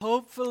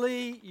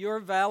Hopefully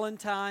your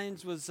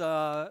Valentine's was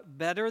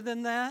better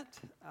than that.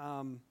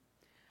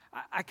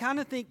 I kind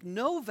of think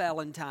no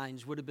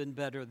Valentine's would have been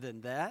better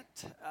than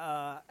that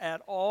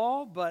at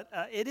all, but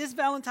it is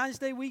Valentine's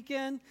Day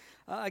weekend.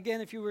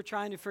 Again, if you were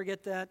trying to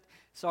forget that,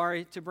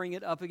 sorry to bring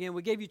it up again.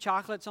 We gave you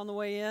chocolates on the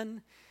way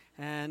in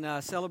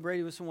and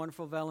celebrated with some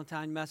wonderful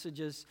Valentine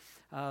messages,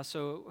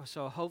 so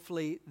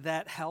hopefully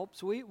that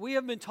helps. We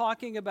have been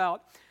talking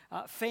about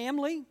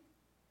family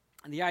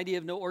and the idea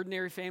of no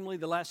ordinary family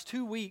the last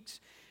 2 weeks.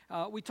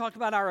 We talked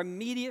about our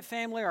immediate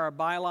family, our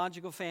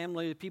biological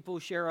family, the people who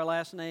share our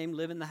last name,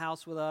 live in the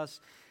house with us,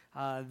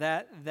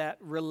 that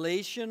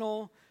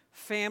relational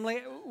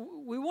family.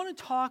 We want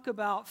to talk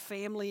about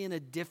family in a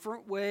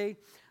different way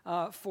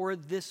for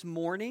this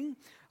morning.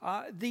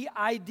 The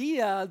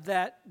idea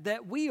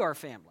that we are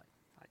family.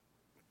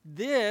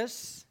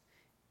 This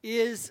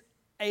is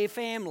a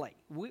family.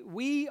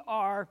 We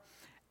are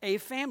a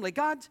family.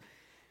 God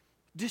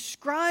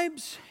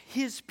describes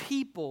His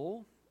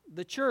people,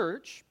 the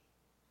church,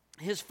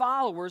 His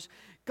followers.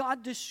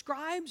 God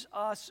describes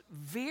us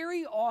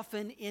very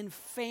often in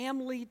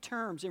family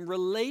terms, in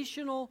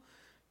relational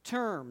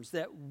terms,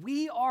 that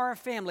we are a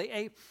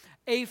family,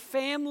 a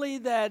family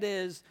that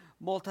is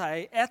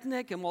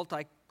multi-ethnic and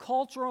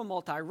multicultural,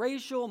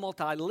 multiracial,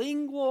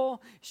 multilingual,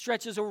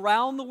 stretches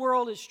around the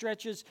world, it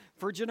stretches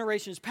for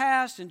generations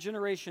past and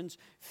generations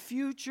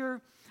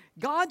future.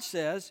 God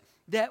says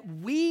that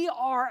we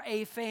are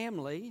a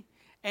family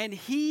and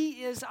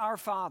He is our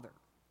Father.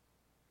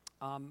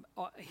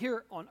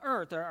 Here on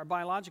earth, our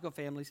biological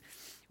families,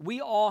 we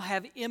all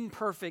have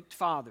imperfect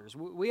fathers.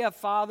 We have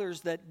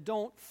fathers that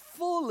don't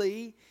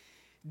fully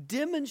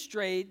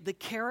demonstrate the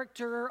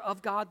character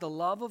of God, the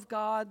love of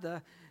God,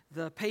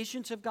 the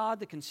patience of God,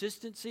 the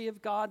consistency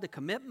of God, the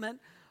commitment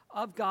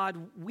of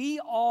God. We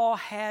all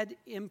had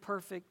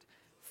imperfect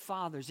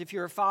fathers. If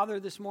you're a father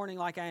this morning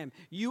like I am,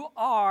 you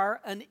are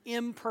an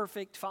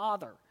imperfect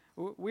father.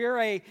 We're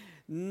a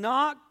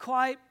not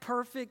quite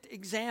perfect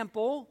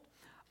example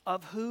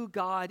of who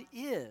God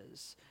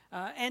is.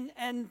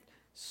 And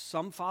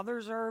some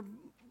fathers are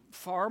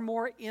far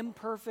more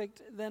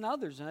imperfect than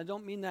others. And I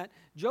don't mean that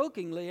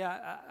jokingly.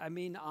 I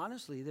mean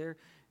honestly.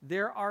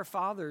 There are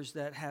fathers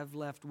that have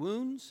left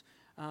wounds.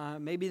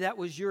 Maybe that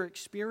was your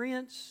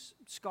experience,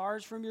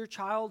 scars from your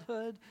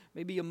childhood,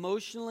 maybe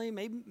emotionally,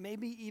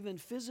 maybe even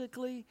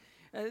physically.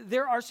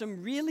 There are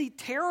some really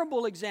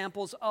terrible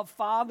examples of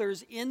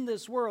fathers in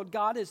this world.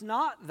 God is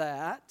not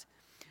that.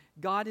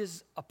 God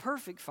is a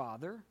perfect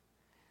father.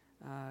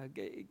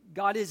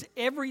 God is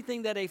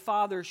everything that a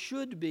father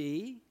should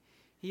be.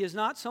 He is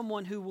not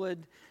someone who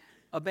would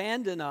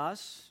abandon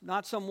us,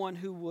 not someone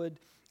who would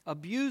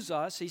abuse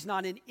us. He's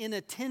not an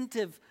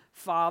inattentive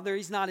father.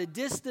 He's not a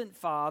distant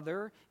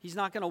father. He's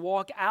not going to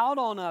walk out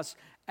on us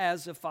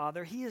as a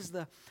father. He is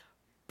the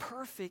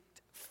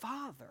perfect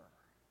father.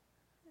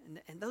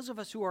 And those of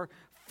us who are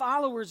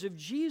followers of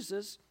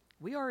Jesus,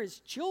 we are His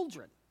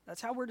children.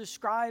 That's how we're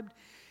described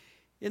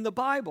in the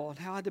Bible.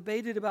 How I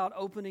debated about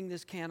opening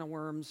this can of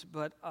worms,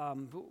 but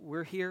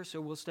we're here,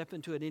 so we'll step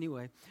into it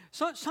anyway.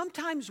 So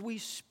sometimes we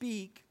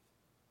speak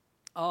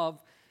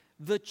of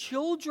the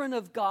children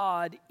of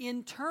God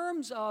in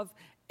terms of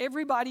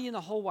everybody in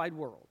the whole wide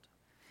world.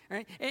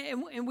 Right?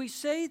 And we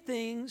say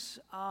things,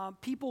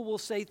 people will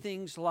say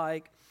things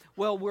like,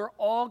 well, we're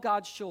all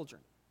God's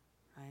children.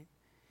 Right?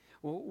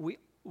 Well,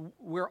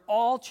 we're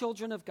all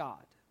children of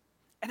God.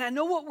 And I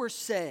know what we're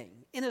saying.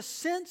 In a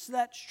sense,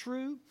 that's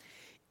true.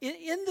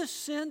 In the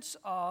sense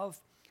of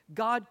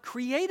God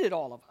created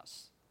all of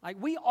us. Like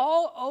we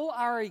all owe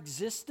our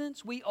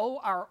existence, we owe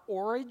our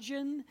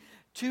origin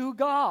to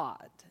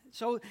God.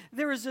 So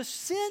there is a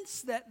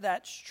sense that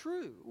that's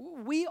true.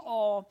 We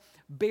all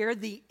bear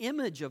the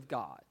image of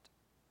God.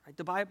 Right?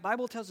 The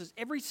Bible tells us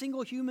every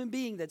single human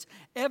being that's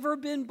ever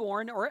been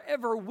born or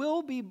ever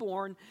will be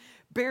born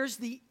bears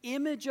the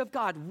image of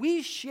God.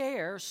 We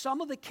share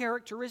some of the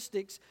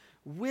characteristics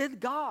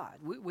with God.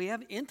 We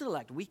have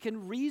intellect. We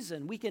can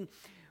reason. We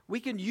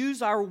can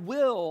use our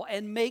will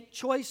and make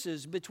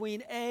choices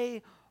between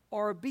A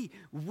or B.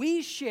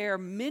 We share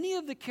many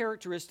of the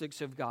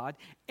characteristics of God.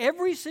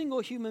 Every single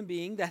human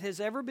being that has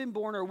ever been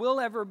born or will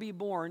ever be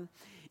born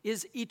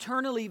is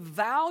eternally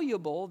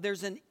valuable.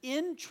 There's an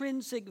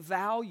intrinsic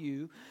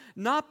value,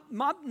 not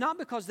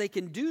because they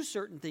can do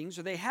certain things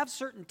or they have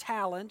certain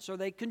talents or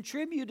they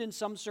contribute in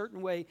some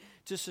certain way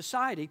to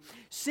society,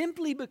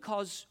 simply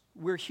because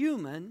we're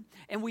human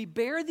and we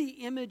bear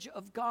the image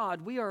of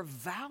God. We are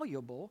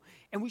valuable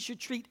and we should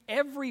treat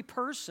every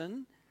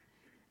person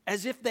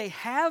as if they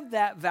have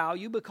that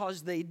value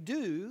because they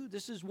do.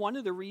 This is one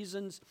of the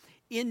reasons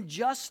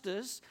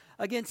injustice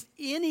against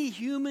any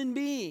human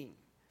being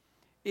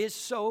is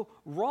so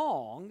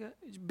wrong,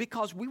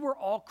 because we were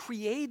all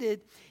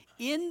created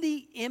in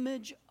the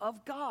image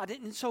of God.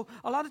 And so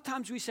a lot of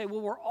times we say,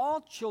 well, we're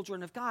all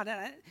children of God.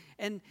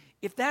 And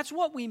if that's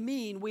what we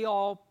mean, we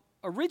all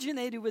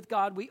originated with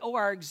God, we owe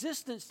our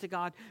existence to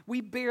God, we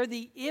bear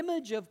the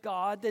image of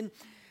God, then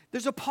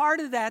there's a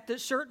part of that that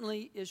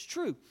certainly is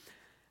true.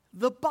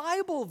 The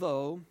Bible,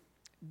 though,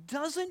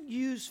 doesn't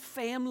use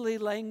family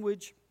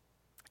language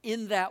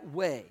in that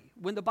way.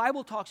 When the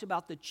Bible talks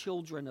about the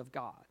children of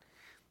God,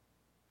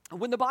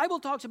 when the Bible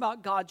talks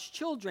about God's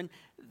children,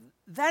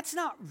 that's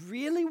not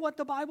really what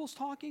the Bible's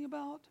talking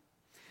about.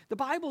 The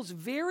Bible's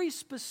very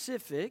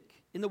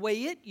specific in the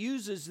way it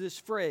uses this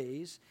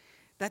phrase,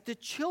 that the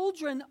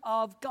children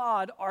of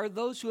God are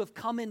those who have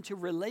come into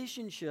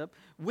relationship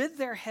with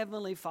their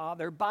Heavenly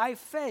Father by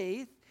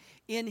faith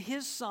in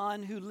His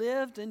Son who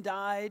lived and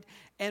died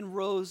and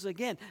rose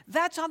again.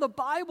 That's how the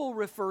Bible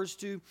refers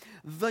to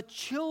the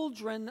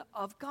children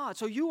of God.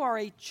 So you are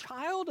a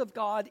child of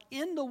God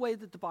in the way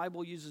that the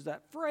Bible uses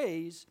that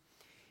phrase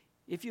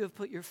if you have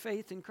put your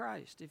faith in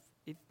Christ,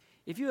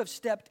 if you have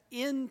stepped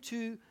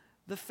into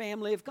the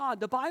family of God.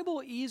 The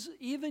Bible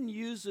even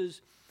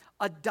uses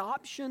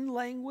adoption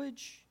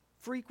language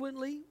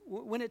frequently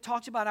when it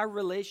talks about our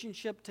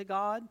relationship to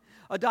God.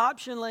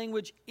 Adoption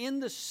language in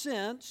the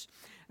sense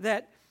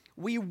that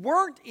we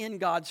weren't in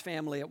God's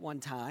family at one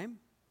time,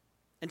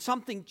 and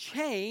something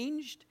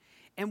changed,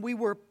 and we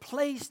were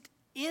placed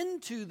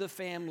into the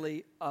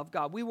family of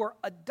God. We were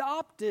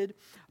adopted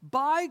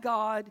by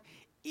God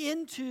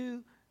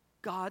into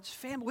God's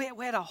family.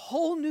 We had a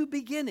whole new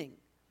beginning.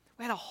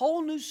 We had a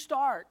whole new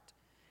start.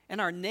 And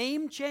our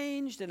name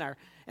changed, and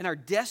our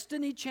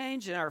destiny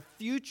changed, and our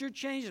future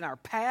changed, and our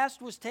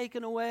past was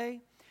taken away.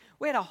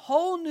 We had a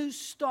whole new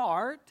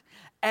start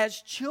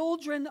as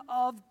children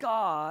of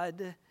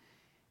God.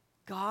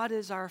 God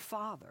is our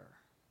Father.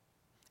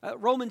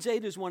 Romans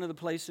 8 is one of the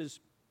places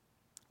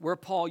where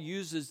Paul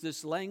uses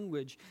this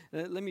language.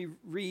 Let me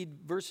read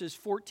verses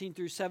 14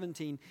 through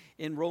 17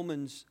 in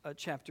Romans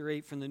chapter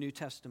 8 from the New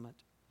Testament.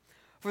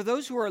 For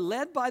those who are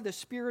led by the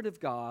Spirit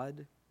of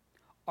God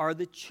are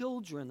the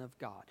children of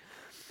God.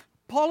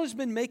 Paul has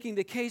been making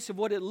the case of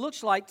what it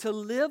looks like to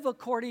live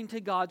according to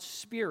God's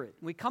Spirit.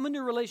 We come into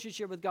a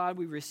relationship with God,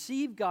 we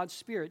receive God's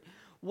Spirit.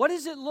 What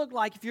does it look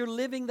like if you're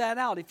living that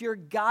out? If you're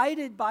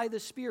guided by the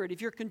Spirit, if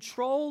you're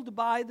controlled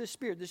by the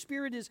Spirit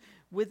is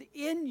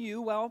within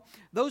you. Well,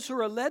 those who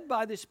are led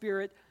by the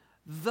Spirit,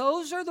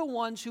 those are the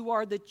ones who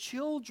are the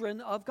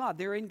children of God.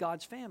 They're in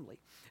God's family.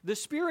 The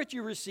Spirit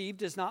you receive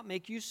does not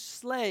make you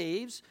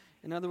slaves.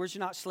 In other words,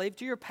 you're not slave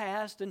to your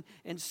past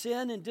and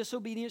sin and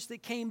disobedience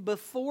that came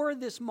before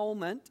this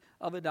moment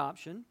of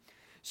adoption,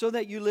 so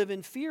that you live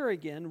in fear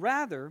again.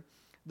 Rather,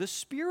 the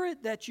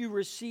Spirit that you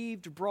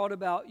received brought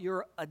about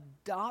your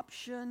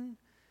adoption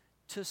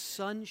to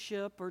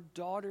sonship or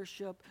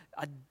daughtership,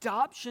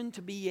 adoption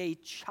to be a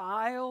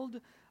child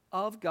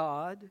of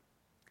God.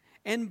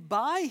 And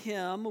by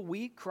Him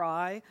we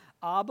cry,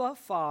 Abba,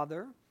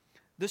 Father.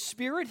 The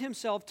Spirit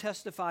Himself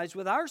testifies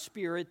with our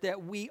spirit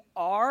that we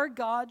are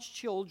God's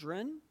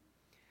children.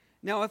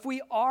 Now, if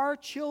we are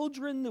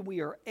children, then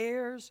we are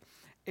heirs,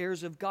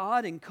 heirs of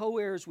God and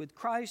co-heirs with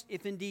Christ,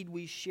 if indeed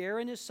we share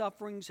in His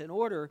sufferings, in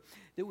order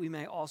that we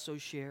may also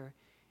share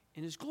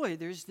in His glory.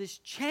 There's this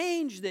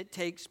change that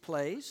takes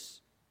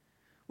place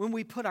when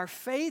we put our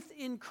faith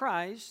in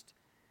Christ.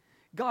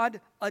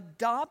 God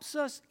adopts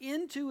us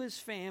into His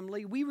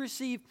family. We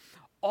receive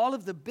all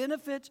of the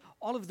benefits,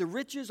 all of the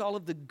riches, all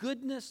of the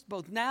goodness,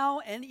 both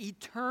now and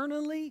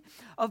eternally,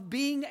 of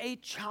being a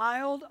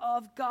child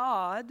of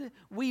God.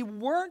 We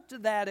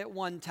weren't that at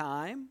one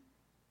time.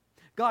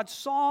 God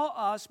saw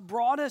us,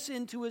 brought us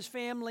into His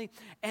family,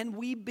 and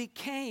we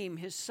became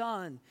His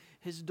son,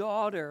 His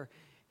daughter,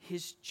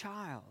 His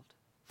child.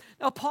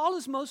 Now, Paul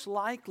is most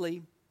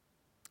likely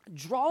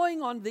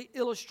drawing on the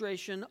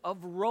illustration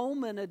of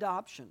Roman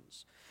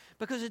adoptions,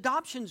 because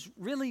adoptions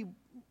really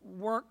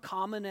weren't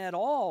common at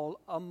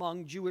all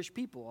among Jewish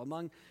people,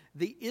 among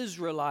the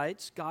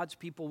Israelites, God's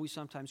people we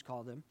sometimes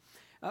call them,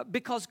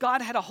 because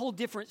God had a whole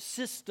different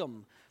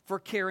system for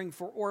caring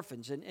for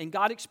orphans, and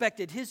God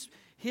expected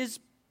His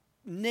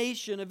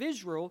nation of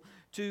Israel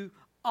to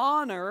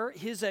honor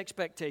His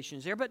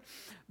expectations there.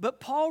 But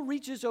Paul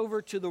reaches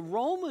over to the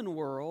Roman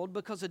world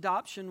because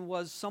adoption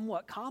was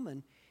somewhat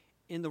common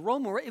in the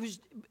Roman world.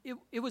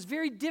 It was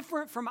very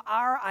different from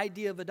our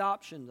idea of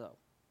adoption, though.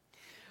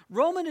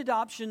 Roman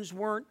adoptions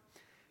weren't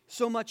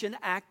so much an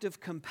act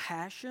of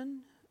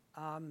compassion.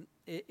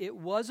 It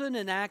wasn't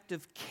an act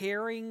of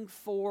caring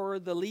for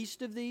the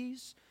least of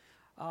these.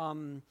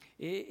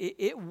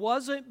 It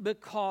wasn't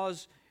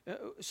because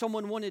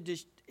someone wanted to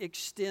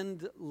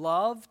extend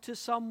love to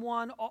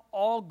someone.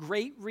 All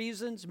great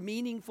reasons,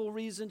 meaningful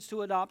reasons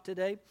to adopt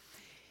today.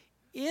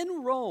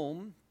 In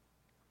Rome,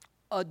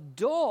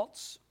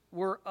 adults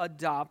were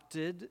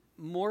adopted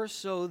more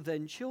so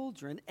than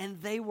children,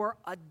 and they were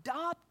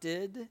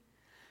adopted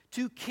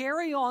to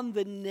carry on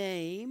the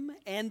name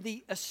and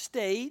the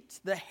estate,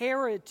 the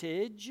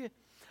heritage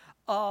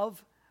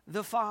of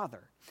the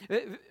father.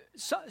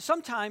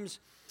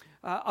 Sometimes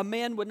a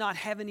man would not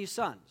have any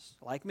sons,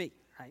 like me,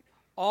 right?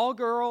 All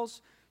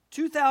girls.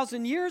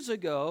 2,000 years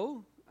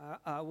ago,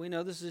 we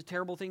know this is a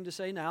terrible thing to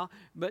say now,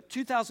 but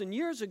 2,000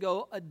 years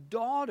ago, a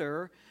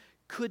daughter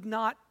could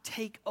not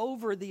take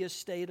over the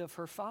estate of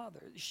her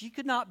father. She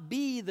could not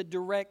be the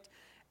direct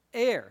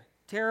heir.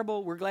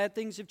 terrible. We're glad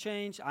things have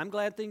changed. I'm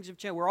glad things have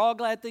changed. We're all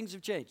glad things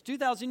have changed.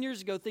 2,000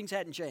 years ago, things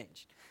hadn't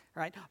changed.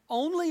 Right?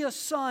 Only a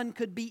son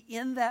could be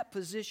in that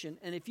position.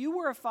 And if you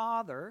were a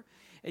father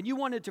and you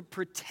wanted to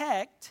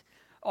protect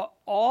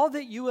all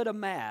that you had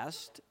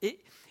amassed,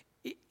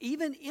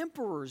 even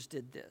emperors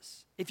did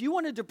this. If you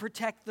wanted to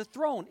protect the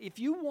throne, if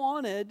you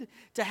wanted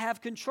to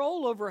have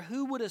control over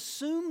who would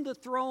assume the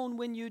throne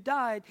when you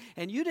died,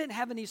 and you didn't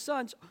have any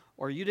sons,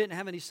 or you didn't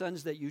have any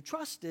sons that you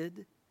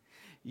trusted,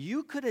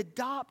 you could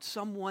adopt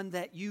someone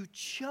that you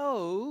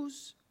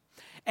chose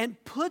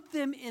and put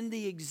them in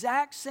the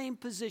exact same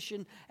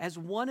position as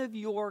one of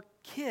your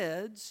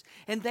kids,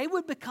 and they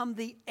would become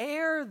the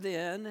heir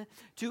then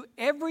to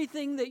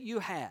everything that you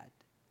had.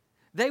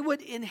 They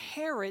would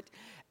inherit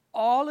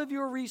all of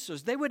your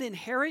resources. They would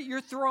inherit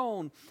your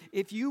throne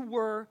if you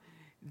were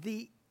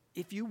the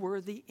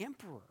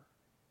emperor.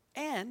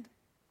 And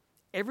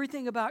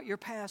everything about your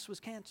past was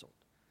canceled.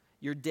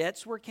 Your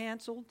debts were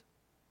canceled.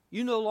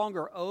 You no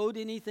longer owed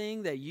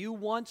anything that you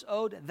once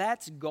owed.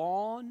 That's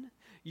gone.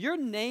 Your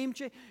name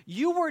changed.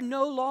 You were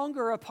no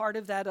longer a part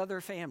of that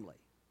other family.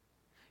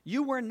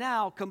 You were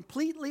now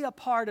completely a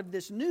part of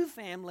this new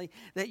family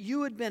that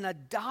you had been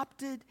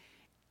adopted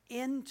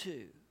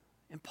into.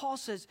 And Paul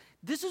says,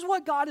 this is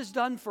what God has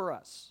done for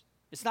us.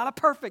 It's not a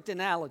perfect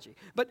analogy,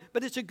 but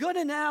it's a good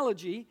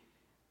analogy.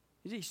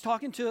 He's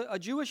talking to a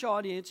Jewish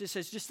audience. He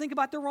says, just think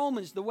about the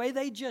Romans, the way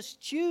they just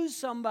choose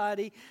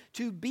somebody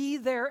to be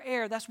their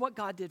heir. That's what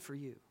God did for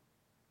you.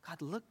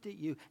 God looked at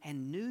you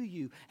and knew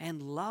you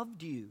and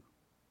loved you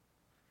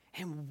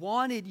and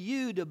wanted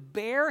you to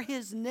bear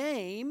His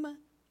name,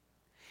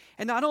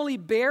 and not only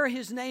bear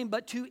His name,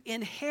 but to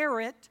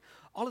inherit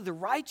all of the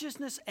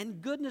righteousness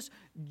and goodness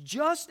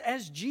just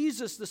as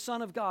Jesus, the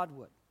Son of God,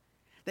 would.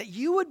 That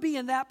you would be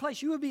in that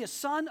place. You would be a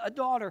son, a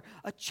daughter,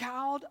 a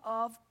child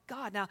of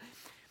God. Now,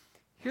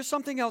 here's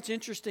something else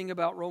interesting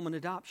about Roman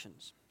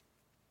adoptions.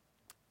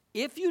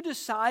 If you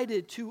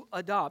decided to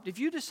adopt, if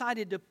you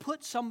decided to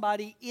put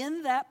somebody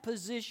in that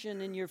position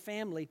in your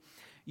family,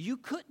 you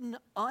couldn't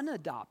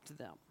unadopt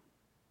them.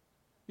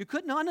 You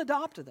couldn't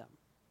unadopt them.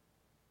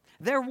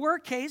 There were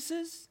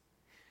cases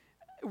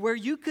where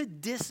you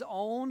could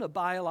disown a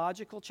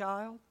biological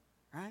child,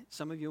 right?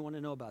 Some of you want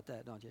to know about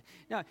that, don't you?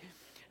 Now,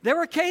 there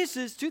were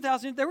cases,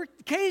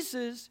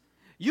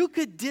 you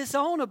could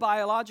disown a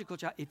biological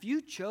child. If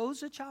you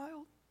chose a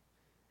child,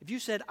 if you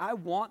said, I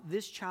want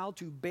this child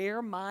to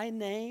bear my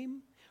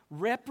name,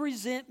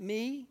 represent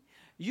me,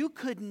 you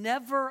could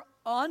never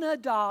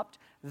unadopt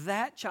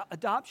that child.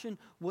 Adoption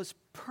was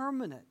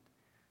permanent.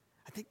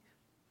 I think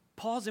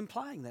Paul's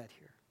implying that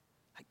here.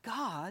 Like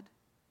God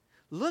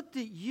looked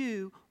at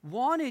you,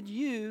 wanted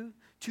you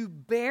to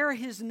bear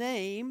His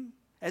name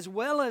as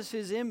well as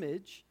His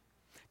image,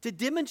 to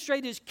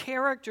demonstrate His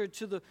character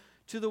to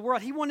the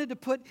world. He wanted to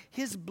put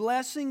His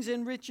blessings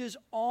and riches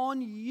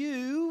on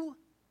you,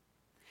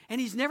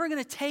 and He's never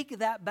going to take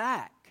that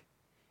back.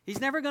 He's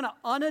never going to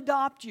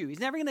unadopt you. He's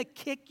never going to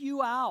kick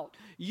you out.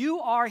 You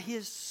are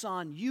His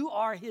son. You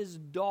are His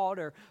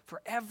daughter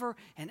forever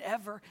and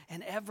ever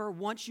and ever.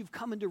 Once you've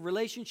come into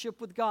relationship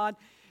with God,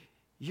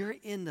 you're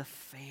in the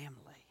family.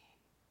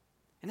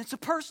 And it's a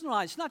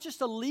personalized, it's not just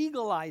a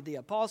legal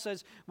idea. Paul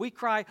says, we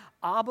cry,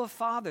 Abba,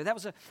 Father. That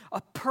was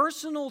a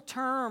personal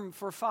term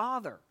for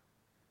father.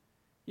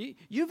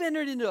 You've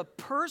entered into a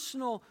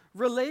personal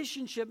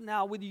relationship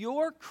now with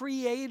your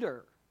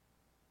Creator.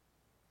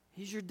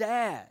 He's your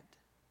dad.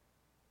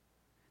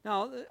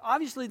 Now,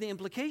 obviously the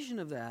implication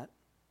of that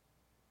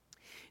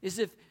is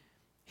if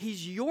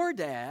He's your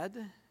dad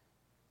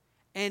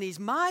and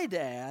He's my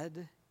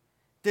dad,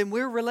 then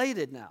we're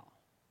related now.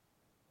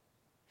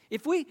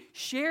 If we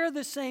share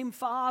the same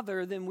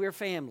Father, then we're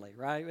family,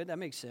 right? That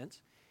makes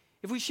sense.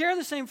 If we share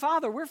the same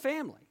Father, we're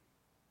family.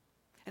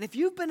 And if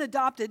you've been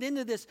adopted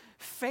into this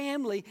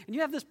family and you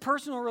have this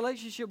personal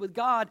relationship with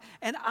God,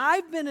 and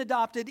I've been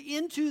adopted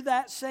into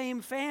that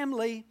same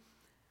family,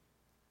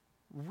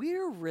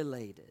 we're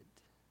related.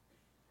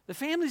 The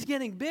family's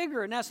getting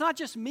bigger. Now, it's not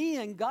just me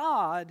and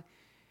God,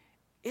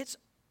 it's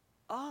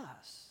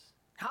us.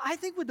 Now, I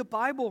think when the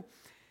Bible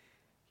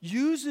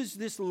uses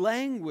this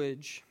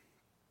language,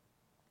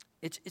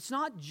 it's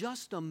not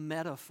just a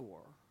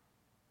metaphor.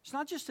 It's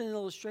not just an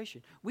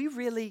illustration. We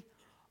really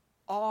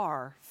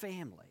are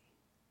family.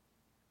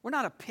 We're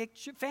not a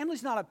picture.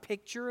 Family's not a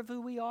picture of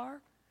who we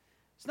are.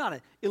 It's not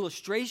an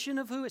illustration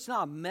of who. It's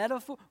not a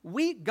metaphor.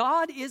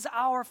 God is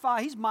our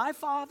Father. He's my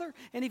Father.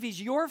 And if He's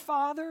your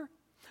Father,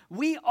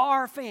 we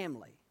are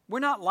family. We're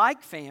not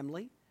like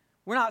family.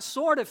 We're not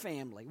sort of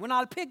family. We're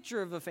not a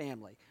picture of a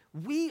family.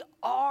 We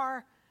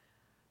are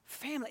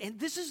family. And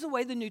this is the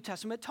way the New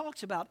Testament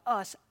talks about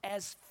us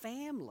as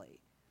family.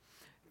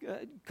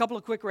 A couple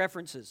of quick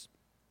references.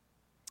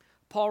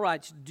 Paul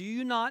writes, do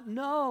you not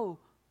know,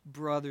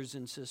 brothers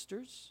and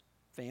sisters,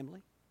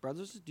 family,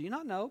 brothers, do you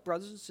not know,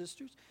 brothers and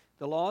sisters,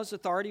 the law has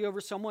authority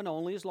over someone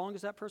only as long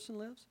as that person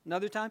lives?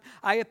 Another time,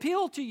 I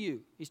appeal to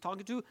you. He's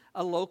talking to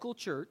a local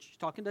church. He's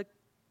talking to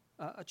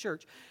a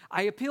church.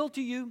 I appeal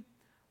to you,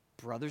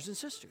 brothers and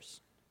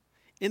sisters,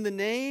 In the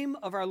name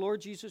of our Lord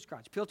Jesus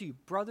Christ. Appeal to you,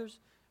 brothers,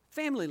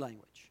 family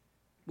language.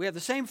 We have the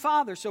same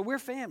Father, so we're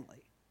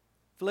family.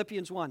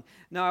 Philippians 1.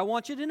 Now I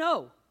want you to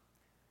know,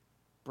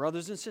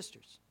 brothers and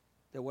sisters,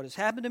 that what has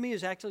happened to me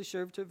has actually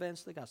served to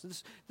advance the gospel.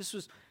 This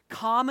was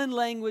common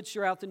language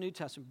throughout the New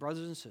Testament.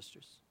 Brothers and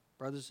sisters.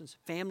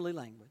 Family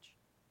language.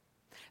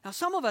 Now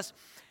some of us,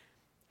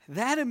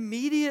 that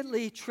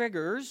immediately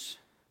triggers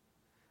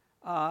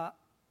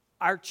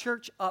our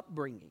church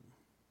upbringing.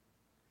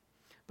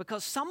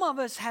 Because some of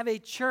us have a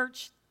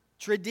church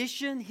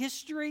tradition,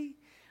 history,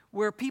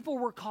 where people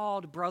were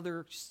called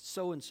brother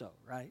so-and-so,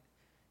 right?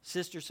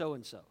 Sister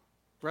so-and-so.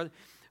 Brother.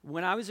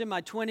 When I was in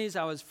my 20s,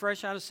 I was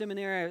fresh out of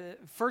seminary.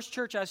 First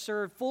church I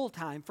served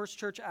full-time, first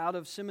church out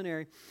of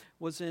seminary,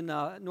 was in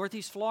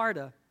Northeast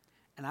Florida,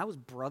 and I was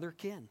Brother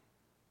Ken.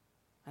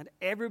 And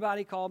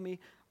everybody called me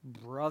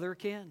Brother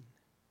Ken.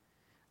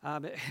 I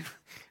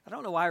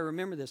don't know why I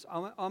remember this.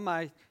 On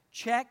my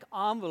check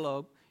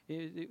envelope,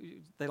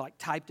 they like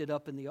typed it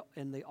up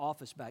in the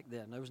office back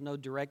then. There was no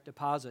direct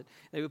deposit.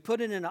 They would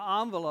put it in an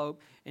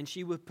envelope, and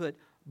she would put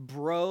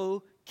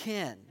Bro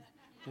Ken,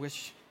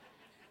 which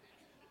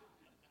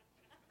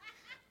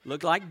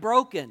looked like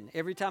broken.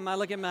 Every time I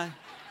look at my,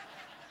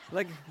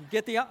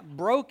 get the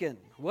broken.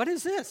 What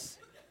is this?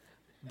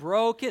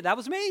 Bro Ken. That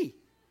was me,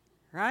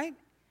 right?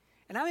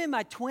 And I'm in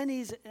my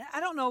 20s.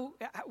 I don't know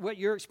what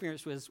your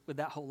experience was with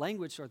that whole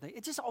language sort of thing.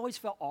 It just always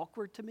felt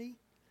awkward to me.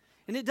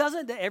 And it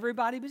doesn't to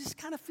everybody, but it just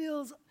kind of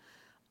feels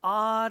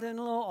odd and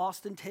a little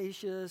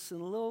ostentatious and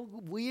a little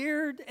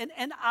weird.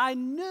 And I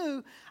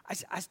knew,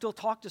 I still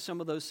talk to some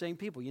of those same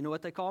people. You know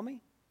what they call me?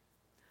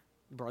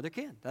 Brother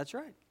Ken. That's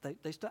right.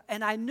 They still,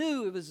 and I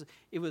knew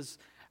it was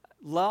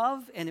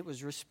love and it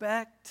was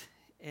respect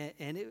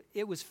and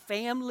it was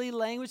family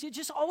language. It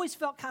just always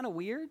felt kind of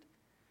weird.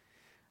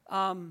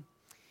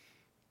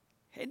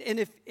 And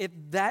if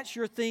that's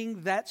your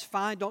thing, that's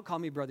fine. Don't call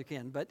me Brother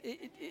Ken. But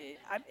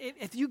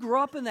if you grew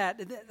up in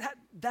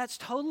that's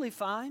totally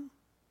fine.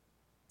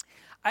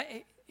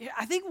 I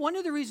think one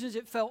of the reasons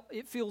it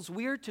feels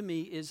weird to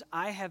me is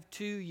I have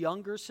two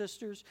younger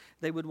sisters.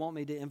 They would want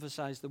me to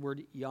emphasize the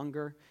word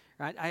younger,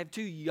 right? I have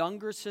two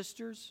younger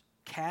sisters,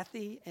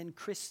 Kathy and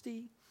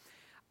Christy.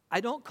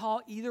 I don't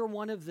call either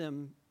one of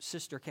them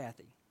Sister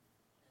Kathy.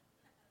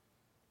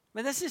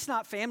 But that's just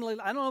not family.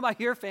 I don't know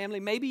about your family.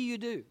 Maybe you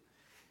do.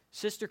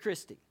 Sister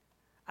Christy.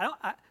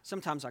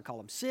 Sometimes I call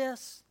them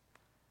sis.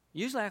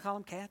 Usually I call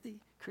them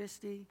Kathy,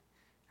 Christy.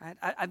 Right?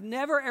 I've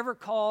never ever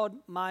called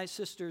my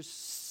sisters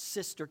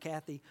Sister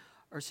Kathy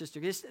or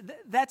Sister.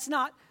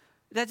 That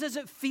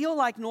doesn't feel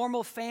like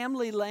normal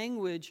family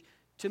language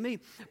to me.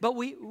 But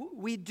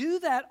we do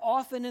that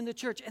often in the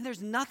church, and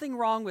there's nothing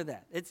wrong with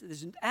that.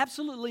 There's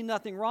absolutely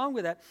nothing wrong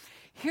with that.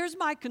 Here's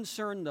my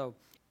concern, though.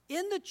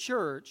 In the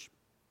church,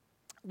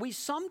 we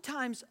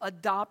sometimes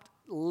adopt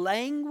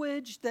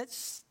language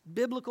that's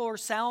biblical or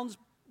sounds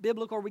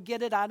biblical, or we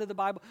get it out of the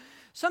Bible.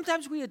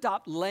 Sometimes we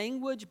adopt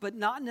language, but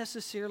not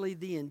necessarily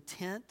the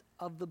intent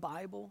of the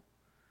Bible.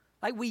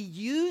 Like we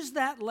use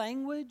that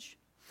language,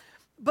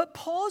 but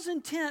Paul's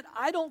intent,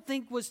 I don't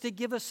think, was to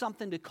give us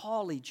something to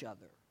call each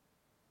other.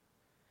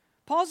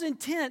 Paul's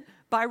intent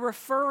by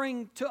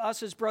referring to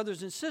us as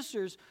brothers and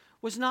sisters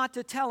was not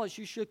to tell us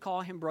you should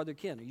call him Brother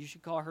Ken or you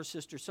should call her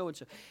sister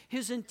so-and-so.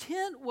 His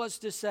intent was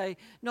to say,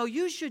 no,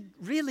 you should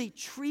really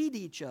treat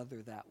each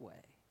other that way.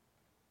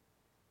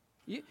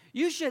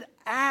 You should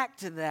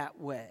act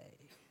that way.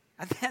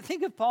 I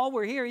think if Paul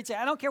were here, he'd say,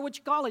 I don't care what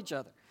you call each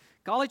other.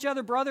 Call each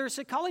other brother,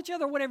 or call each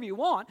other whatever you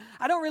want.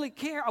 I don't really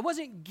care. I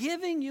wasn't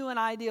giving you an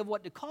idea of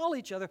what to call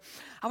each other.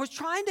 I was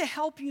trying to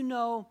help you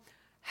know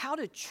how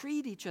to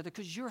treat each other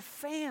because you're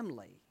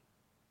family.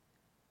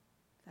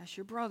 That's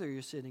your brother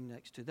you're sitting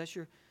next to. That's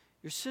your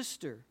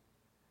sister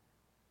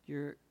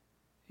you're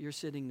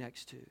sitting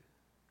next to.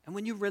 And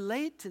when you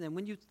relate to them,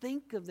 when you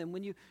think of them,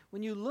 when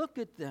you look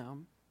at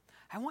them,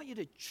 I want you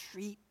to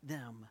treat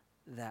them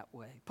that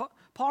way.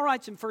 Paul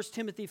writes in 1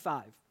 Timothy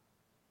 5,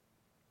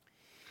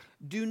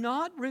 do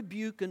not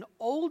rebuke an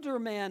older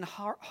man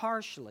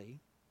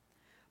harshly,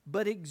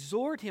 but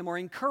exhort him or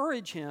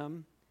encourage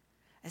him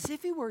as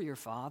if he were your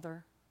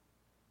father.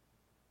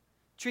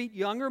 Treat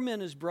younger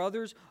men as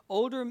brothers,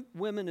 older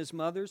women as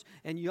mothers,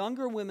 and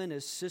younger women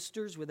as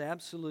sisters with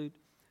absolute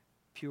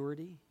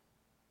purity.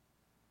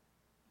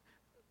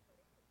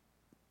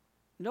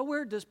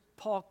 Nowhere does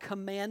Paul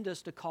command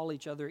us to call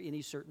each other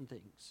any certain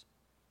things.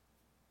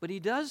 But he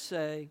does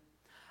say,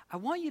 I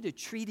want you to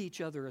treat each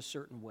other a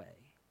certain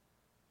way.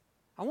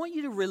 I want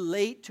you to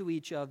relate to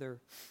each other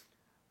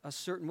a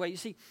certain way. You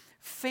see,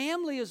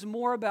 family is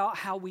more about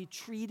how we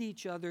treat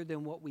each other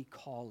than what we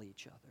call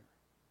each other.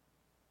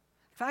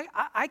 In fact,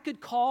 I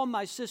could call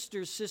my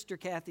sisters Sister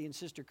Kathy and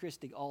Sister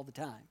Christy all the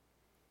time.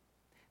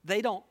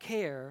 They don't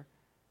care.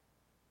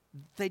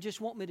 They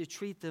just want me to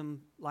treat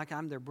them like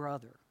I'm their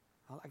brother,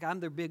 like I'm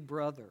their big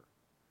brother.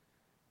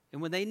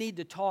 And when they need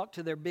to talk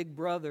to their big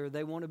brother,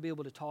 they want to be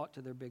able to talk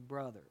to their big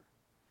brother.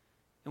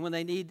 And when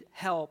they need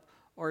help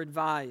or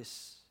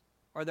advice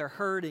or they're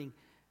hurting,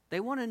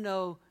 they want to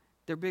know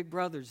their big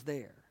brother's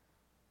there.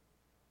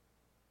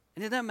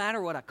 And it doesn't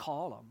matter what I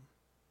call them.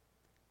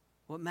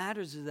 What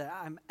matters is that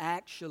I'm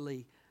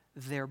actually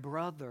their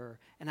brother,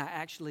 and I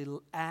actually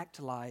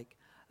act like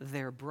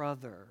their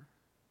brother.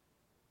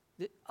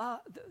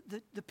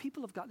 The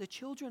people of God, the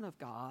children of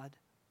God,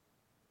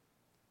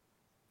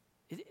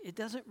 it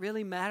doesn't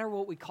really matter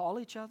what we call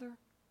each other.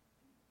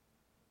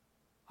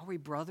 Are we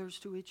brothers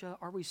to each other?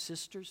 Are we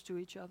sisters to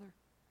each other?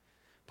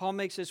 Paul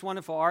makes this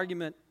wonderful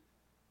argument.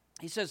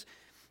 He says,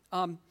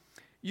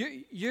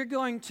 you're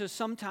going to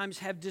sometimes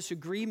have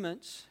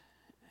disagreements.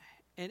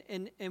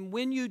 And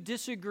when you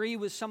disagree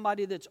with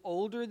somebody that's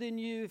older than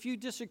you, if you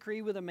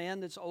disagree with a man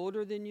that's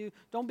older than you,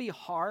 don't be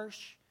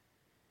harsh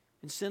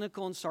and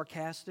cynical and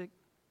sarcastic.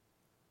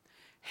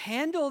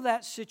 Handle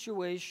that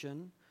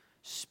situation.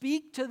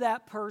 Speak to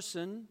that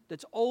person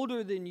that's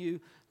older than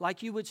you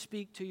like you would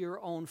speak to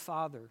your own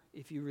father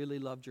if you really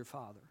loved your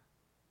father.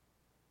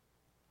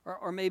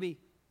 Or maybe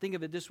think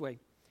of it this way.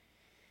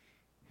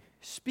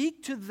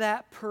 Speak to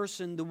that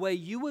person the way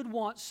you would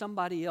want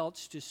somebody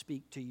else to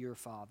speak to your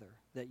father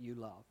that you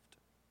loved.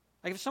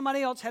 Like if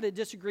somebody else had a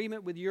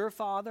disagreement with your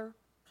father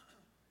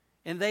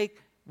and they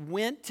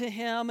went to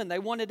him and they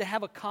wanted to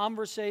have a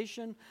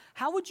conversation,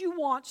 how would you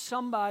want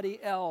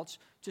somebody else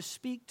to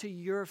speak to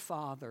your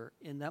father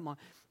in that moment?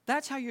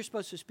 That's how you're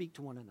supposed to speak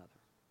to one another.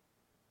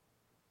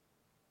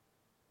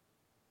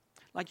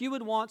 Like you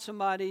would want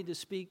somebody to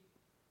speak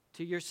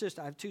to your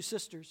sister. I have two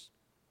sisters.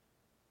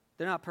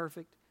 They're not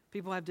perfect.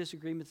 People have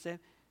disagreements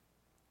there.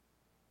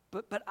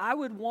 But I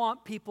would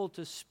want people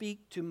to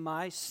speak to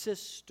my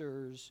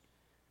sisters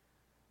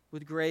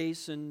with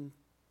grace and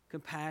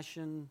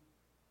compassion.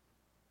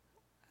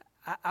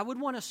 I would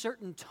want a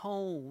certain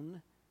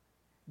tone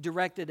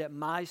directed at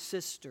my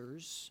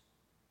sisters.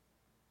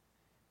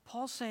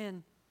 Paul's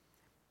saying,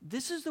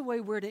 this is the way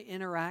we're to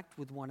interact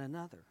with one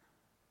another.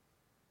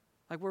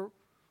 Like we're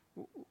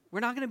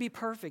not going to be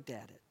perfect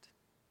at it.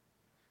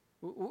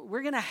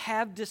 We're going to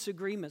have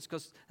disagreements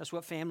because that's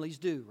what families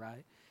do,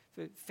 right?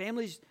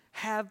 Families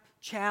have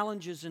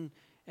challenges and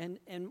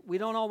we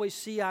don't always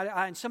see eye to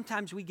eye. And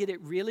sometimes we get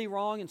it really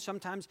wrong. And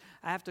sometimes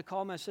I have to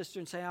call my sister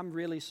and say, I'm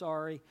really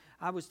sorry.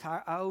 I was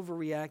tired. I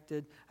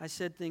overreacted. I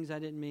said things I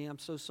didn't mean. I'm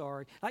so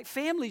sorry. Like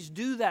families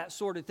do that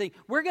sort of thing.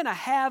 We're going to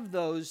have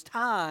those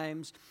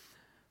times.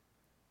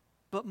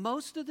 But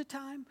most of the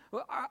time,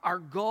 our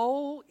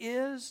goal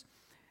is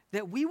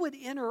that we would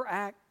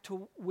interact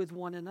with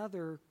one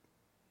another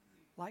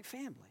like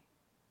family.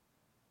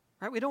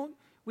 Right? We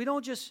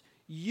don't just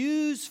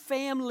use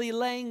family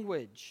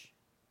language.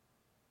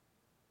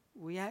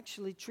 We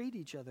actually treat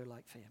each other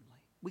like family.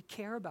 We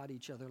care about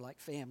each other like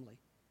family.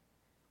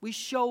 We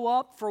show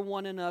up for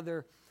one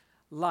another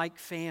like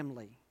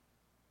family.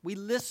 We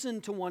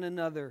listen to one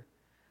another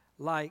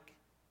like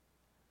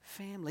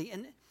family.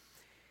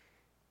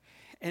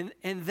 And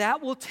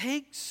that will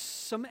take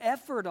some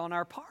effort on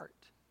our part.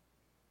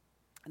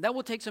 That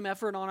will take some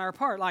effort on our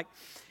part. Like,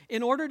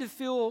 in order to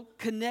feel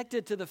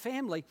connected to the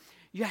family,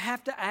 you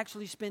have to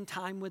actually spend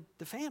time with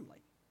the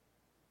family.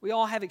 We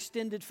all have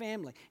extended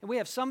family. And we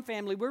have some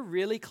family we're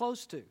really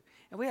close to.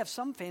 And we have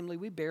some family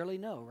we barely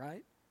know,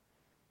 right?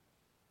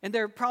 And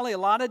there are probably a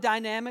lot of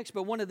dynamics,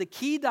 but one of the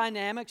key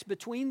dynamics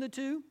between the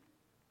two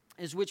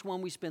is which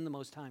one we spend the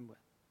most time with.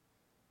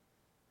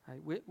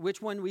 Right?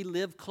 Which one we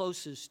live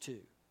closest to.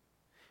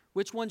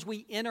 Which ones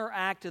we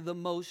interact the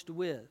most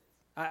with.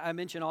 I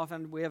mention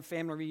often we have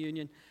family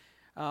reunion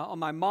on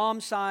my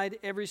mom's side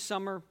every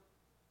summer.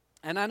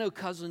 And I know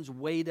cousins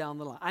way down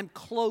the line. I'm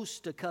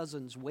close to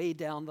cousins way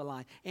down the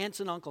line.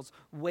 Aunts and uncles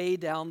way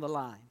down the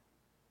line.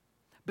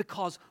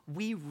 Because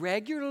we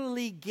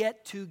regularly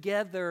get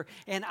together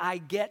and I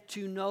get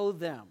to know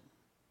them.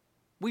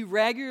 We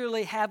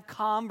regularly have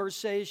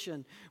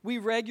conversation. We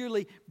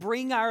regularly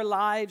bring our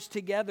lives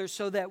together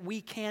so that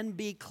we can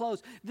be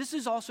close. This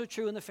is also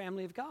true in the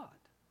family of God.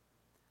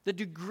 The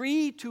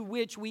degree to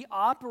which we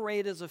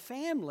operate as a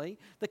family,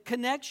 the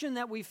connection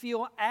that we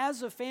feel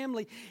as a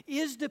family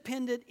is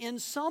dependent in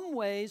some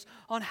ways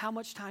on how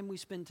much time we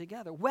spend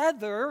together.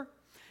 Whether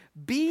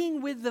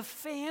being with the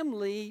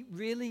family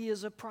really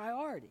is a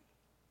priority.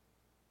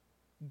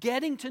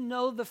 Getting to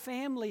know the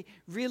family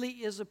really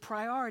is a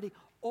priority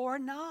or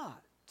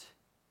not.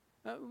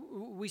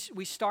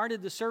 We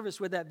started the service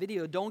with that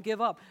video, Don't Give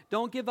Up.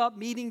 Don't give up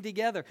meeting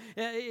together.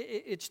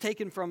 It's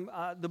taken from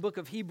the book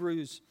of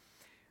Hebrews,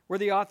 where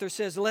the author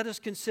says, let us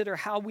consider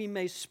how we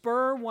may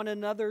spur one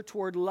another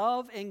toward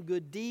love and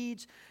good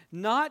deeds,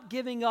 not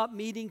giving up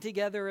meeting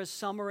together as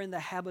some are in the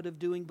habit of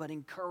doing, but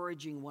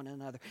encouraging one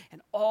another.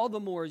 And all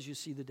the more as you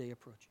see the day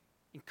approaching,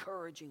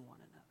 encouraging one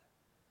another.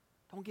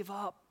 Don't give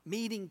up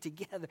meeting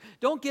together.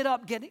 Don't give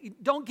up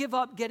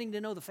getting to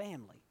know the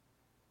family.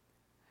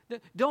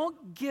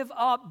 Don't give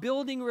up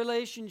building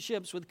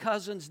relationships with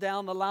cousins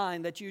down the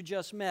line that you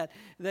just met,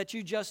 that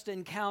you just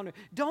encountered.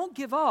 Don't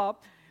give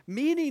up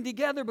meeting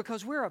together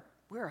because we're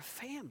a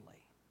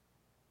family.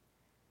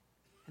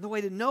 And the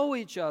way to know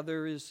each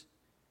other is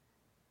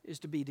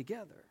to be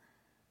together.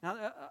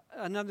 Now,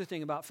 another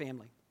thing about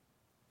family.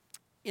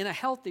 In a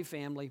healthy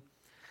family,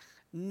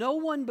 no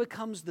one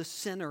becomes the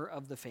center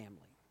of the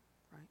family.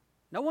 Right?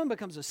 No one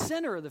becomes a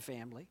center of the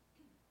family.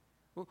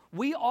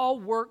 We all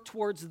work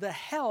towards the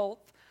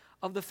health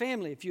of the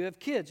family. If you have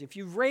kids, if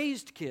you've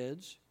raised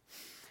kids,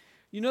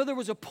 you know there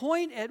was a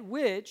point at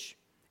which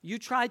you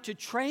tried to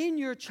train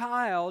your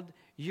child,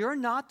 you're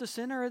not the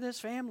center of this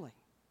family.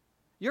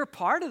 You're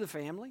part of the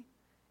family,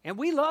 and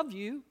we love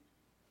you,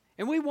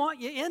 and we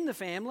want you in the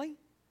family.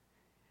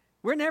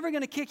 We're never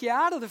going to kick you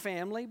out of the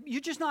family.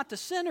 You're just not the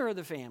center of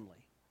the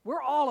family.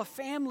 We're all a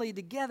family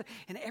together,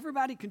 and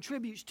everybody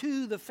contributes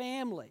to the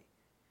family.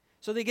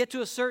 So they get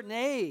to a certain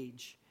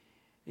age,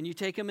 and you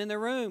take them in their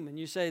room, and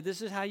you say,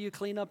 this is how you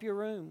clean up your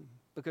room,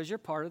 because you're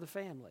part of the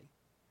family.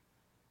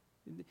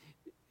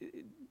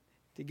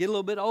 To get a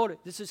little bit older,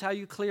 this is how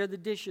you clear the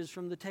dishes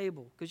from the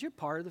table, because you're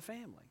part of the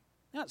family.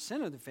 You're not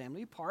center of the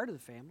family, you're part of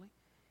the family.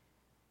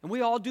 And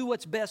we all do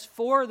what's best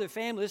for the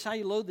family. This is how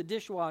you load the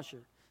dishwasher.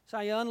 This is how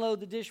you unload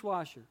the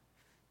dishwasher.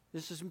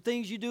 This is some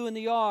things you do in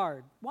the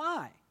yard.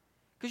 Why?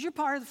 Because you're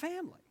part of the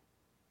family.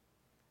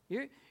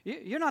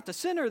 You're not the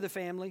center of the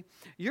family.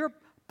 You're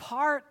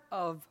part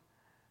of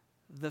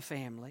the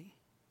family.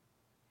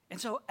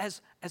 And so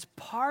as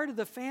part of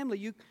the family,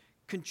 you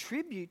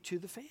contribute to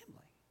the family.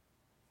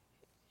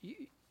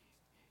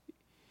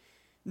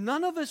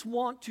 None of us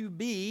want to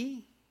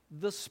be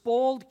the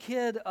spoiled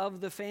kid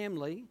of the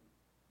family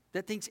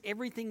that thinks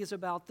everything is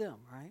about them,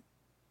 right?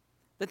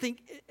 That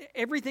think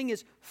everything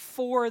is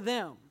for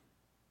them.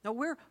 Now,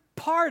 we're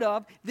part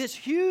of this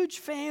huge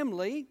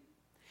family,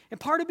 and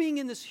part of being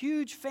in this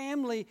huge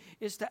family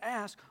is to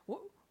ask,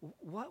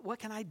 what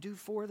can I do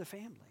for the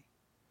family?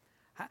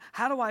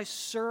 How do I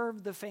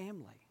serve the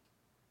family?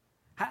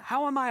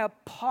 How am I a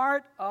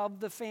part of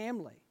the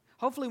family?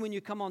 Hopefully when you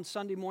come on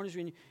Sunday mornings,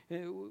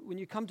 when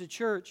you come to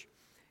church,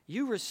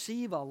 you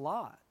receive a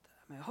lot.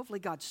 I mean, hopefully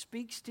God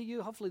speaks to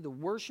you. Hopefully the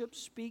worship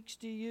speaks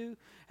to you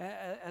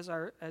as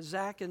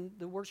Zach and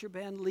the worship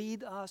band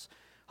lead us.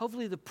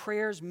 Hopefully the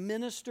prayers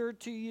minister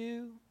to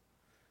you.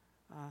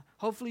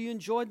 Hopefully you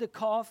enjoyed the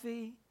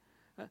coffee.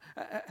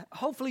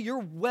 Hopefully you're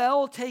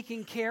well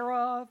taken care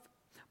of.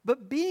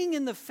 But being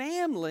in the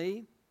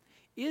family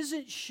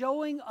isn't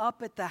showing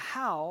up at the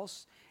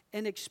house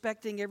and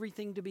expecting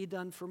everything to be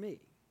done for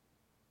me.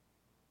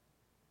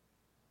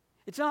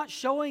 It's not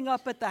showing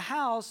up at the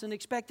house and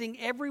expecting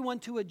everyone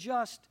to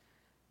adjust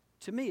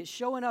to me. It's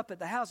showing up at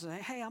the house and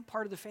saying, hey, I'm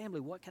part of the family.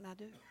 What can I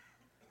do?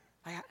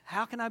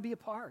 How can I be a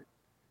part?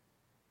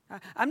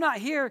 I'm not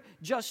here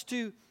just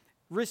to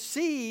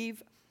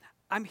receive.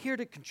 I'm here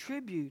to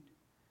contribute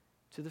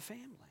to the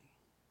family.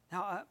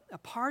 Now, a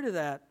part of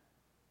that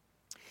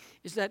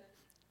is that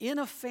in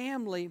a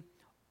family,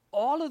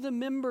 all of the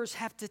members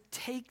have to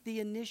take the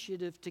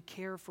initiative to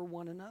care for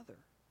one another.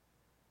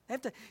 They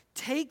have to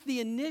take the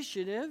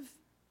initiative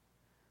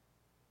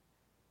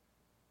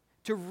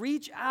to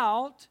reach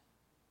out,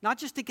 not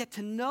just to get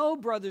to know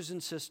brothers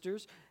and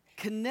sisters,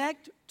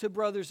 connect to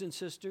brothers and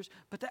sisters,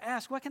 but to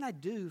ask, what can I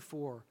do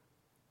for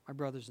my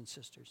brothers and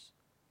sisters?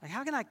 Like,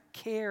 how can I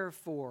care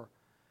for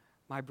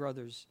my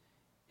brothers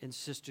and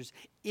sisters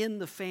in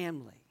the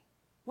family?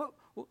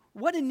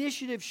 What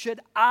initiative should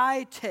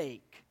I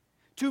take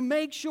to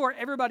make sure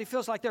everybody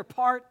feels like they're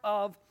part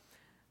of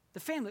the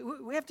family?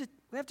 We have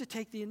to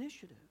take the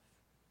initiative.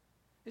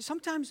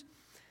 Sometimes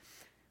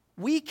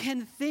we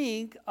can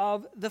think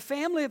of the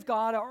family of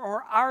God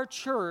or our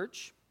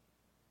church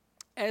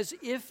as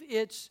if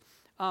it's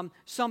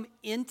some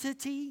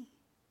entity,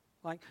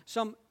 like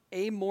some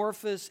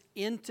amorphous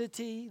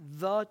entity,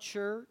 the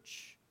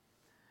church.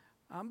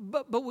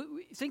 But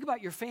think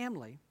about your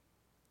family.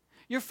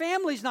 Your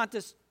family's not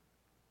this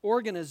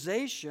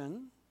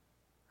organization,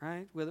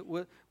 right,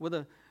 with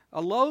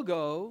a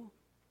logo.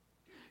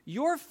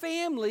 Your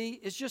family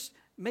is just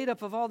made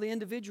up of all the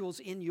individuals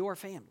in your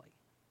family.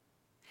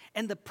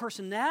 And the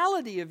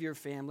personality of your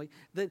family,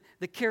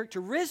 the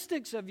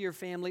characteristics of your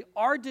family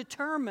are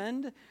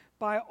determined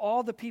by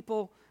all the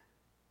people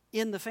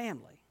in the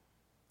family.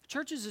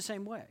 Church is the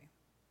same way.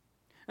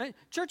 Right?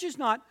 Church is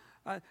not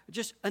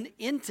just an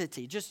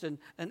entity, just an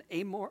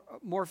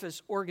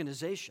amorphous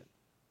organization.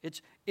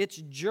 It's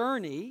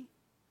journey,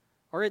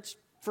 or it's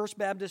First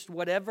Baptist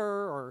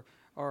whatever,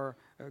 or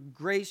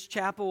Grace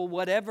Chapel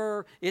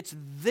whatever. It's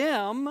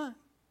them.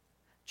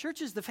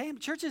 Church is the family.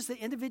 Church is the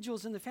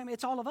individuals in the family.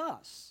 It's all of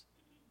us.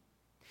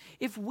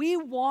 If we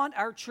want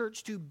our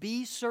church to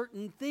be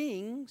certain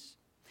things,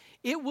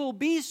 it will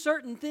be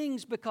certain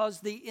things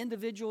because the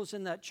individuals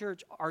in that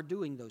church are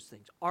doing those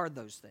things, are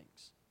those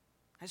things.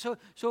 And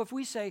so if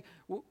we say,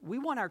 we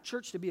want our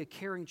church to be a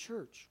caring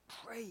church,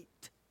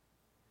 great.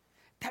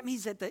 That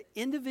means that the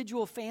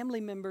individual family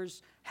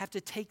members have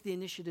to take the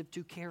initiative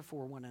to care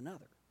for one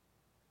another.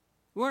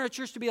 We want our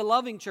church to be a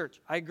loving church.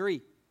 I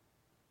agree.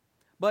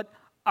 But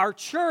our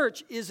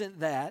church isn't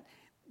that.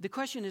 The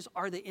question is,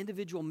 are the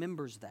individual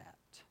members that?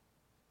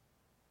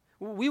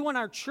 We want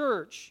our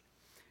church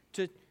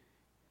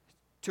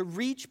to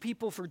reach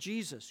people for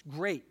Jesus.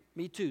 Great.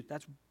 Me too.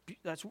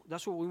 That's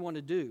what we want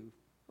to do.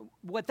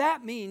 What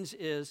that means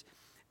is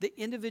the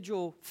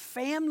individual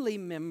family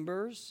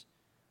members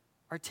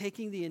are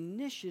taking the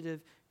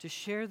initiative to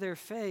share their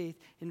faith,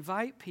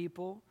 invite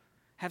people,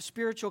 have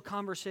spiritual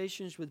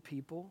conversations with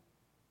people.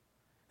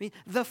 I mean,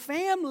 the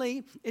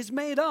family is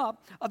made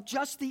up of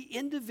just the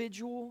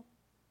individual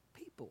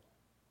people,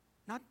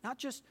 not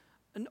just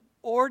an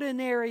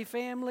ordinary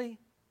family,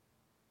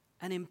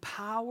 an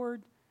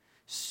empowered,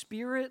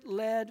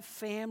 Spirit-led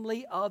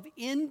family of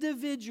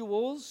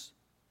individuals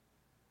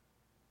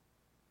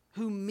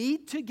who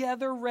meet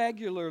together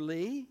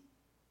regularly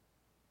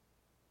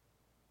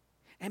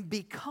and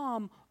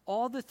become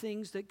all the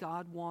things that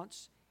God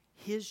wants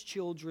His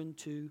children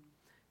to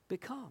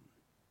become.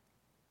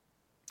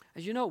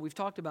 As you know, we've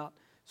talked about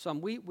some.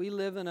 We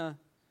live in a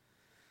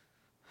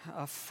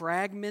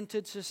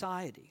fragmented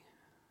society.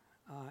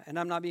 And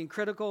I'm not being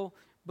critical,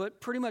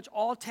 but pretty much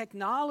all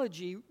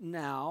technology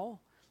now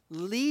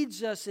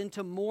leads us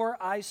into more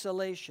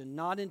isolation,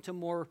 not into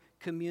more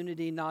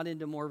community, not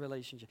into more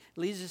relationship. It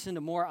leads us into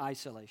more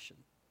isolation.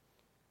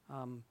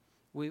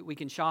 We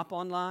can shop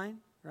online,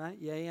 right?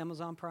 Yay,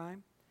 Amazon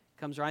Prime.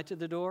 Comes right to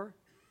the door.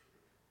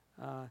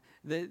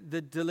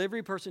 The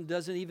delivery person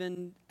doesn't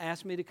even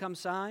ask me to come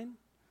sign.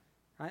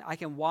 Right? I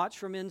can watch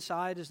from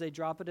inside as they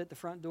drop it at the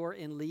front door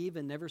and leave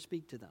and never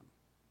speak to them.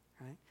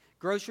 Right?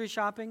 Grocery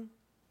shopping,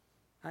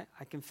 right?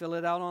 I can fill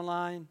it out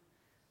online.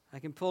 I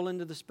can pull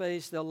into the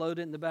space. They'll load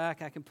it in the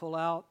back. I can pull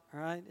out.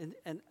 All right?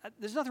 And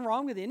there's nothing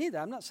wrong with any of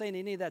that. I'm not saying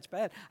any of that's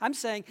bad. I'm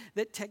saying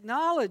that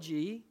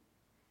technology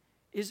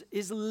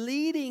is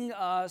leading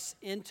us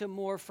into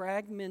more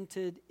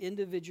fragmented,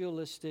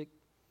 individualistic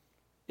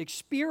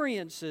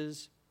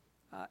experiences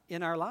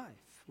in our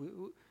life.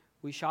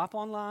 We shop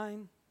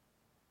online,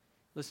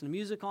 listen to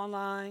music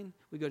online,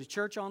 we go to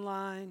church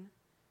online,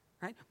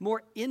 right?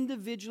 More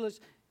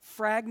individualist,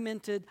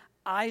 fragmented,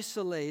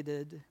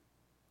 isolated.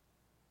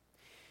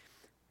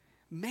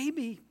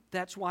 Maybe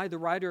that's why the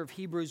writer of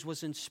Hebrews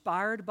was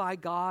inspired by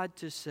God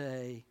to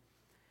say,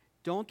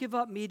 don't give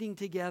up meeting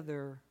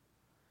together,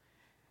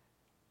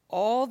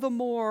 all the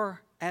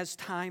more as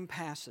time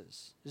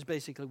passes, is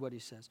basically what he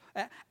says.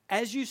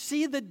 As you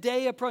see the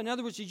day approach, in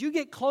other words, as you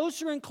get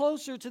closer and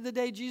closer to the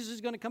day Jesus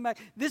is going to come back,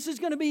 this is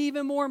going to be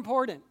even more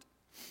important.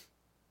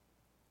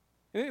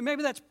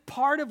 Maybe that's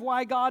part of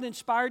why God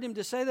inspired him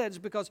to say that, is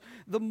because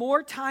the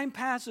more time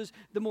passes,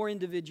 the more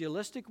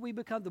individualistic we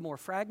become, the more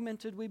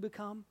fragmented we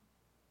become.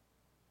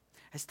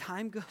 As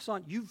time goes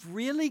on, you've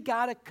really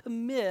got to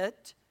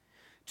commit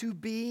to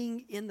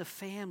being in the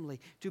family,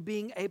 to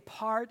being a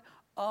part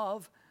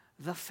of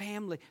the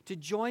family, to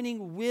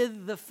joining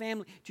with the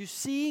family, to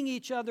seeing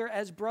each other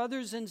as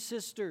brothers and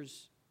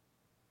sisters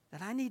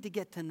that I need to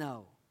get to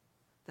know,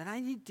 that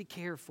I need to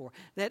care for,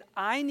 that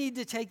I need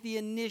to take the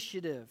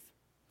initiative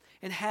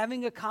in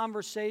having a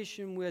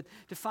conversation with,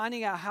 to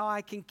finding out how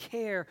I can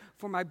care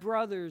for my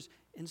brothers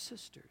and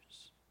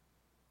sisters.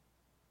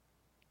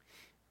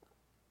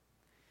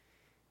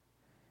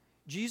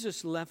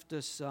 Jesus left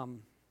us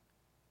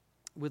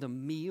with a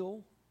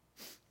meal,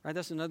 right?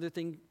 That's another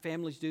thing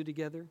families do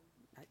together.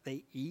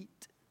 They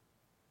eat.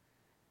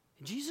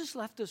 And Jesus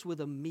left us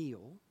with a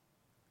meal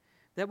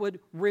that would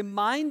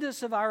remind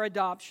us of our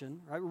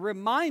adoption, right?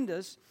 Remind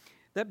us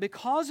that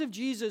because of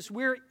Jesus,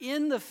 we're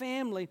in the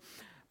family,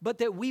 but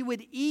that we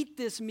would eat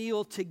this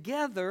meal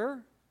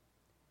together,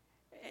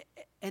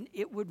 and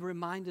it would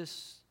remind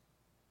us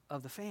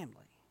of the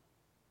family.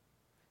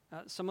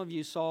 Some of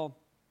you saw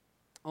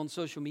on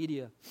social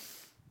media,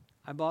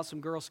 I bought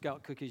some Girl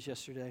Scout cookies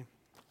yesterday.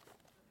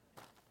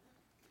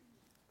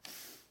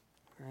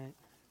 Right?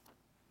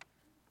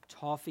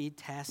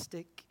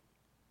 Toffee-tastic,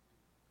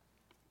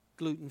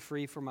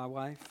 gluten-free for my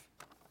wife.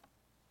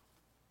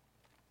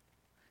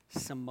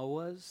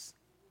 Samoas.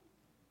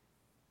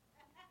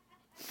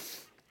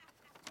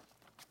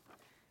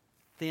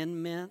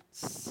 Thin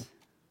Mints.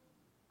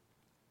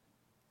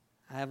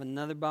 I have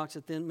another box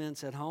of Thin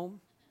Mints at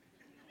home.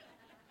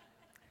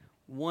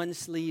 One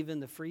sleeve in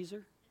the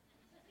freezer.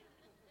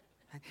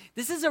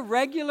 This is a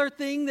regular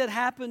thing that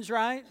happens,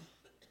 right?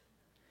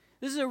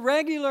 This is a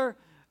regular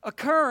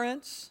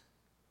occurrence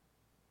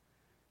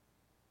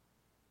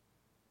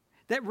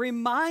that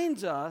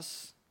reminds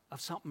us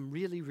of something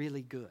really,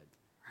 really good,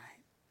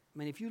 right? I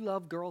mean, if you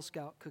love Girl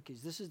Scout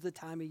cookies, this is the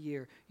time of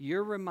year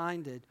you're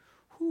reminded,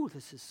 "Ooh,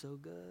 this is so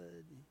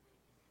good.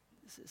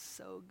 This is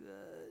so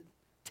good.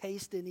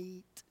 Taste and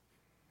eat,"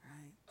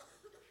 right?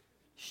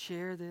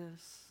 Share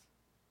this.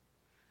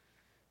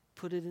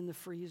 Put it in the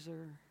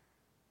freezer.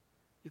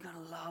 You're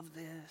going to love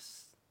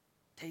this.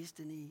 Taste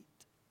and eat.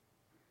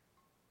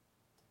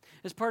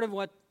 It's part of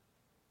what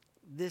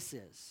this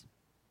is.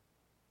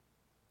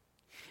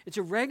 It's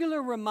a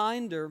regular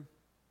reminder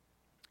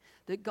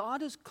that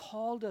God has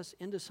called us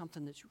into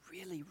something that's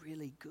really,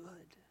 really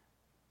good.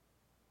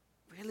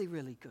 Really,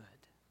 really good.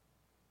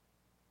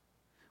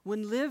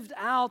 When lived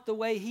out the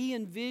way He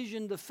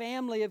envisioned the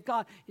family of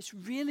God, it's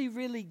really,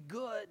 really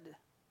good.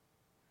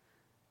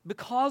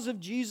 Because of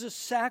Jesus'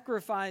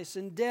 sacrifice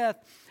and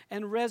death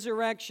and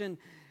resurrection,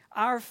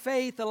 our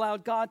faith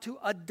allowed God to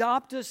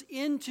adopt us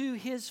into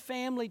His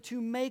family,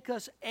 to make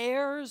us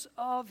heirs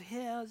of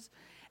His,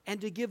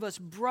 and to give us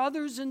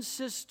brothers and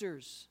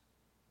sisters.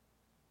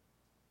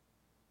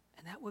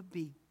 And that would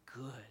be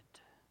good.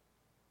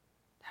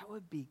 That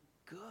would be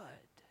good.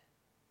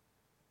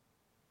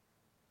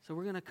 So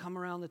we're going to come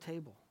around the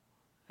table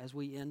as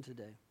we end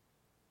today.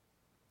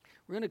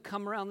 We're going to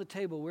come around the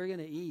table. We're going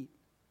to eat.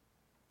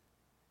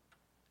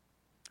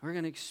 We're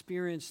going to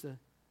experience the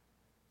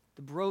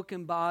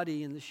broken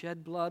body and the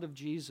shed blood of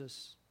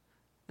Jesus.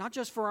 Not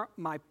just for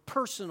my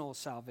personal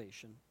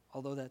salvation,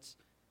 although that's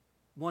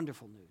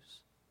wonderful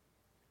news.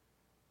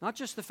 Not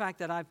just the fact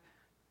that I've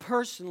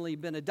personally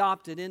been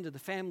adopted into the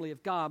family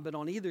of God, but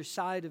on either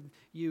side of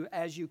you,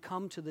 as you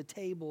come to the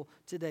table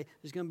today,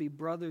 there's going to be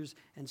brothers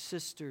and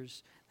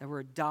sisters that were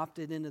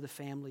adopted into the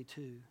family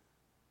too.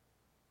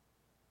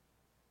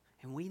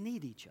 And we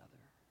need each other.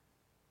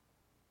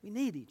 We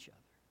need each other.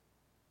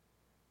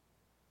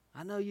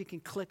 I know you can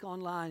click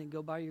online and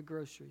go buy your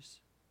groceries.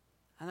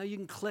 I know you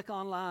can click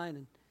online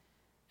and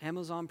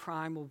Amazon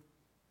Prime will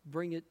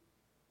bring it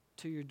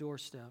to your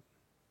doorstep.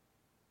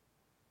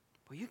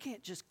 But you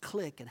can't just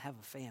click and have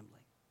a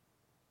family.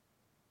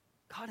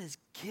 God has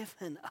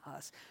given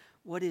us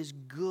what is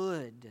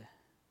good.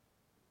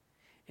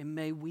 And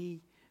may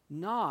we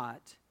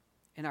not,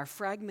 in our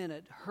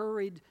fragmented,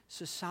 hurried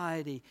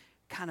society,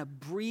 kind of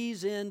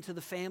breeze into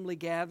the family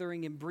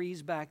gathering and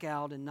breeze back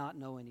out and not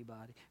know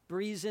anybody.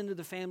 Breeze into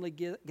the family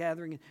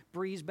gathering and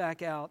breeze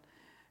back out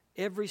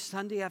every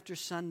Sunday after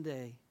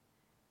Sunday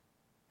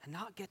and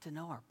not get to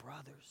know our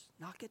brothers,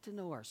 not get to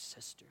know our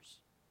sisters,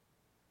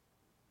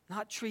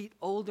 not treat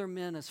older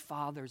men as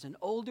fathers and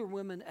older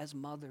women as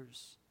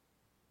mothers.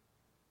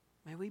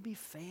 May we be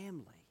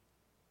family.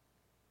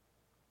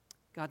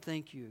 God,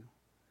 thank you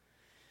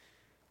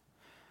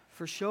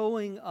for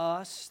showing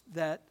us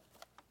that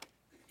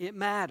it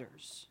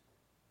matters.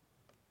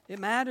 It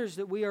matters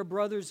that we are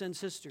brothers and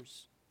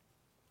sisters.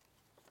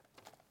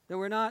 That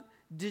we're not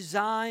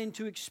designed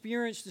to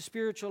experience the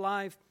spiritual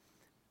life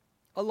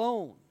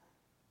alone,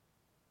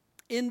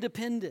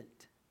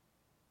 independent.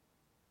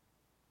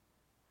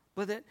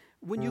 But that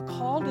when you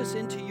called us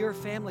into your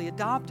family,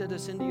 adopted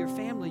us into your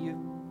family,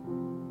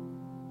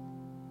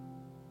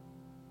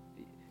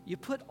 you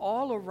put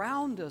all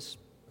around us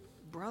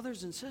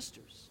brothers and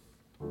sisters.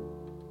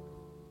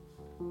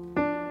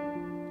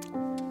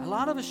 A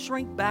lot of us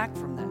shrink back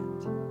from that.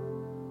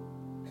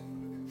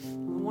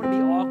 We don't want to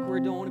be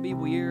awkward, don't want to be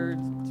weird.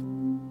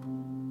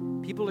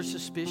 People are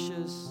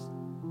suspicious.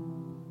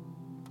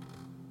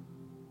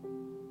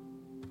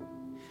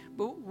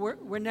 But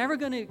we're never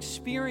going to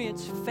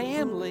experience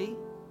family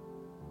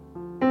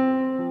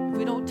if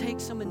we don't take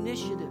some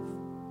initiative.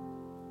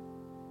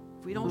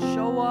 If we don't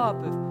show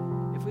up,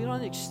 if we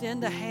don't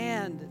extend a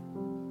hand,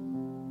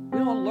 if we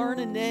don't learn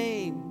a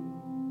name,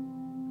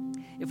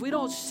 if we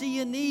don't see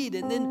a need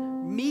and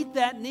then meet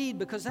that need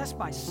because that's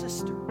my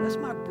sister, that's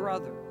my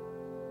brother.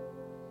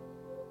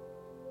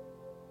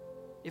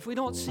 If we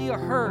don't see a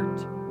hurt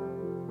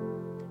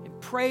and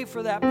pray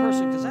for that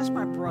person because that's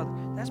my brother,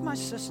 that's my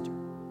sister,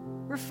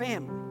 we're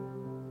family.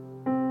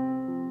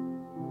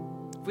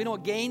 If we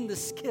don't gain the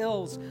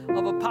skills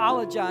of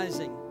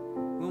apologizing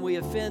when we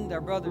offend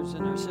our brothers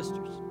and our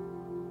sisters,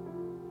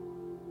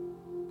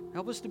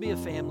 help us to be a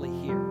family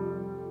here.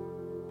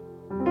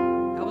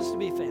 Help us to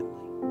be a family.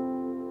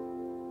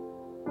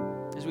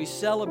 As we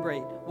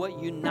celebrate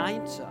what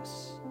unites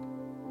us,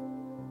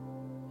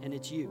 and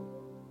it's you.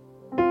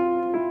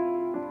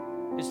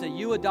 It's that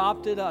you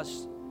adopted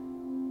us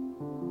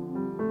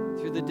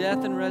through the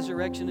death and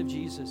resurrection of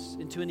Jesus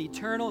into an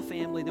eternal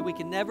family that we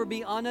can never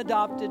be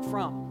unadopted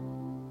from.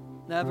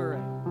 Never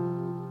ever.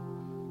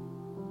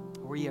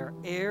 We are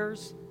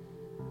heirs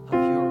of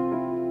your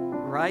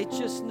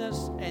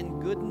righteousness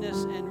and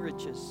goodness and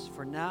riches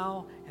for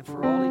now and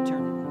for all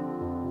eternity.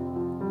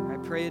 I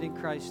pray it in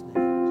Christ's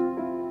name.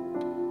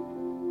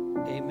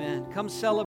 Amen. Come celebrate.